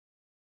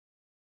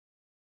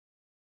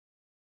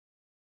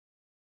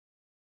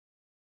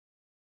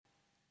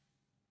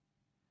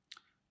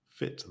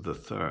Fit the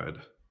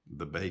third,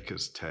 the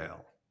baker's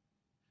tale.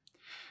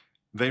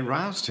 They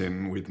roused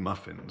him with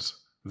muffins.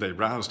 They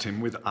roused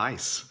him with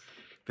ice.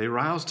 They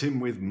roused him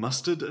with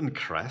mustard and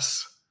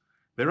cress.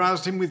 They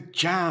roused him with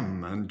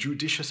jam and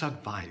judicious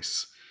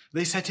advice.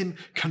 They set him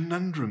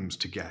conundrums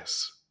to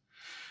guess.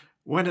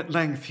 When at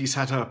length he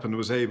sat up and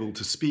was able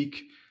to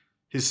speak,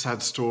 his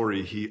sad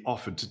story he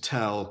offered to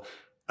tell,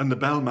 and the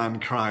bellman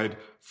cried,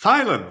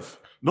 "Silence!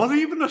 Not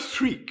even a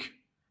shriek!"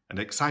 and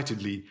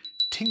excitedly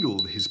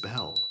tingled his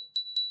bell.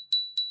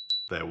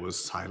 There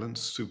was silence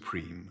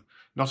supreme,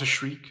 not a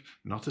shriek,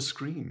 not a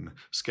scream,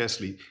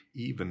 scarcely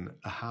even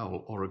a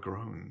howl or a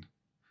groan,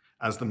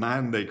 as the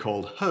man they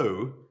called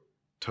Ho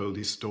told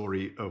his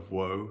story of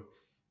woe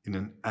in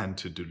an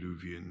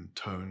antediluvian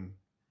tone.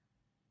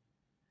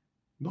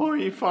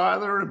 "My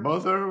father and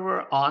mother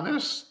were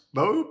honest,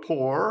 though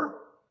poor."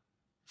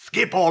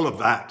 "Skip all of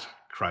that,"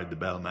 cried the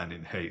bellman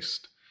in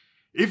haste.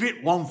 "If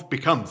it once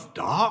becomes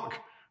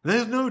dark,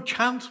 there's no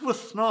chance for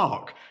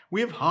Snark.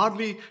 We have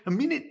hardly a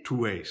minute to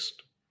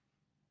waste."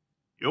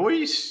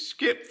 "You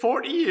skip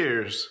 40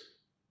 years,"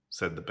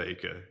 said the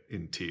baker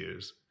in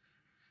tears,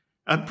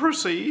 "and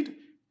proceed,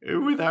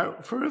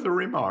 without further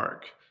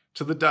remark,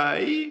 to the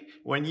day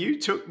when you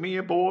took me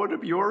aboard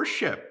of your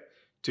ship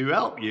to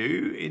help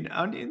you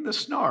in the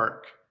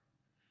Snark.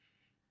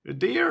 A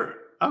dear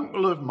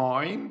uncle of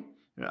mine,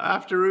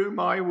 after whom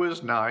I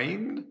was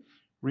named,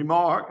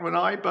 remarked when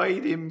I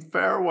bade him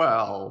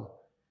farewell—"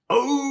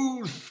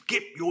 "Oh,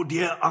 skip your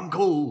dear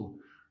uncle!"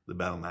 the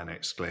bellman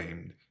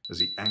exclaimed, as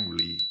he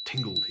angrily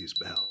tingled his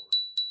bell.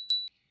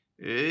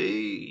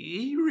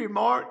 "He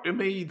remarked to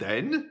me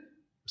then,"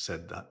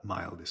 said that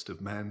mildest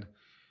of men,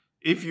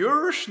 "if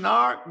your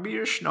Snark be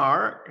a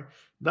Snark,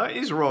 that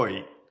is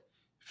right.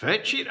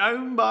 Fetch it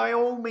home by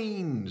all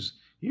means.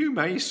 You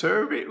may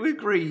serve it with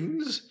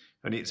greens,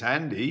 and it's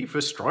handy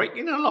for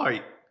striking a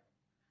light.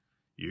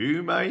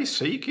 You may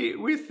seek it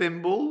with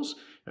thimbles,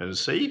 and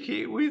seek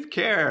it with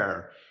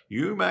care.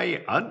 You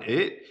may hunt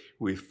it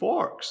with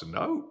forks and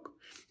hope.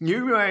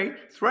 You may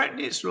threaten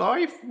its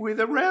life with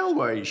a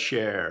railway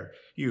share.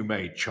 You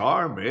may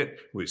charm it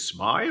with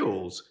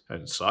smiles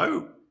and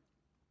soap."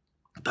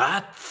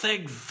 "That's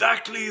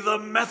exactly the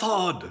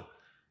method,"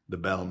 the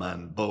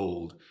bellman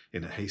bold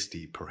in a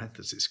hasty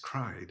parenthesis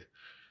cried.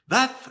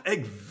 "That's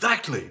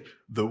exactly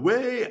the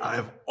way I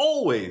have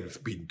always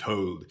been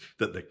told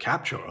that the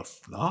capture of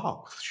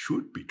Snarks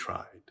should be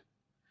tried."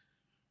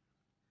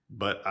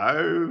 "But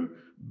oh,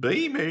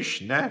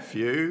 beamish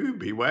nephew,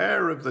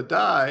 beware of the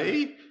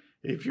day,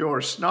 if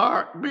your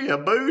Snark be a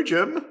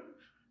Boojum,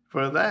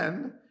 for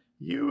then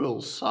you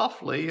will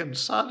softly and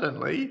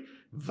suddenly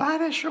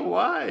vanish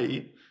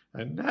away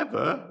and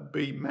never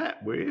be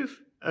met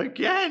with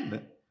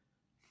again.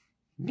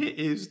 It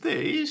is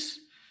this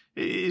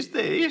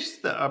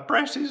that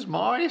oppresses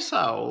my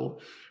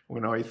soul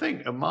when I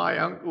think of my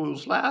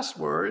uncle's last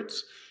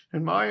words,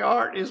 and my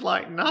heart is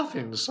like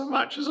nothing so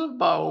much as a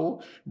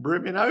bowl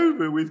brimming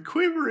over with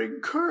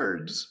quivering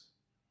curds.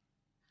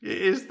 It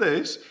is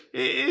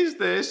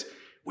this.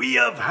 "We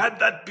have had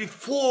that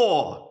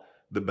before,"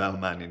 the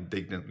bellman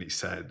indignantly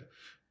said,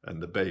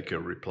 and the baker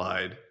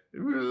replied,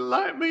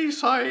 "Let me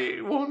say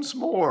it once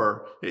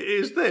more. It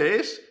is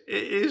this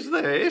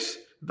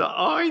that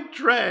I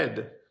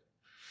dread.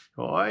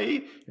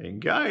 I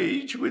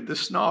engage with the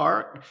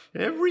Snark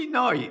every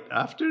night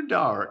after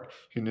dark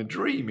in a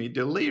dreamy,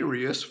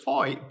 delirious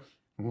fight.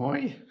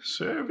 I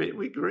serve it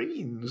with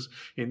greens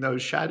in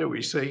those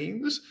shadowy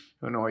scenes,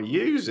 and I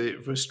use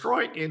it for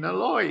striking a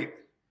light.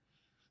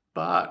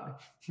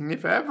 But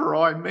if ever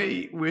I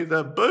meet with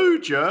a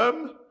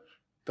Boojum,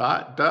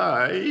 that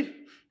day,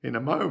 in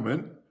a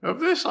moment, of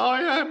this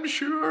I am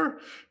sure,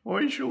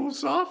 I shall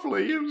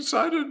softly and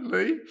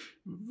suddenly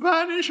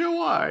vanish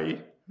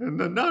away, and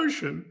the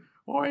notion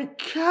I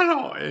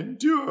cannot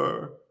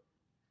endure."